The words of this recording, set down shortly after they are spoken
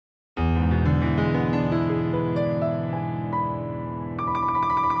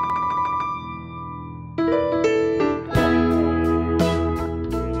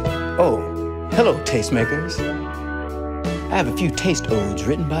Hello, tastemakers. I have a few taste odes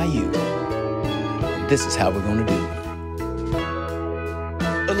written by you. This is how we're gonna do it.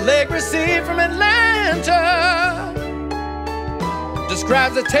 A leg received from Atlanta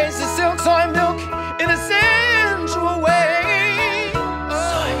describes the taste of silk soy milk in a sensual way.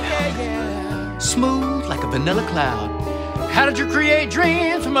 Oh, yeah. Smooth like a vanilla cloud. How did you create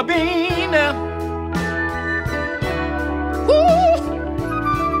dreams from a bean?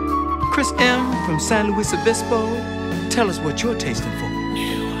 Chris M. from San Luis Obispo, tell us what you're tasting for.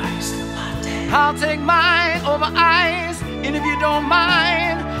 New iced latte. I'll take mine over ice, and if you don't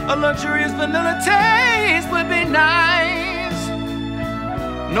mind, a luxurious vanilla taste would be nice.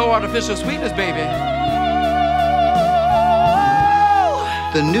 No artificial sweetness, baby.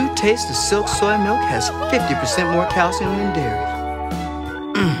 The new taste of silk soy milk has 50% more calcium than dairy.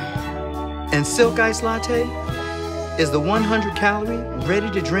 And Silk Iced Latte is the 100-calorie,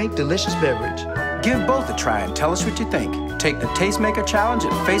 ready-to-drink, delicious beverage. Give both a try and tell us what you think. Take the Tastemaker Challenge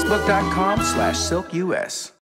at facebook.com/silkus.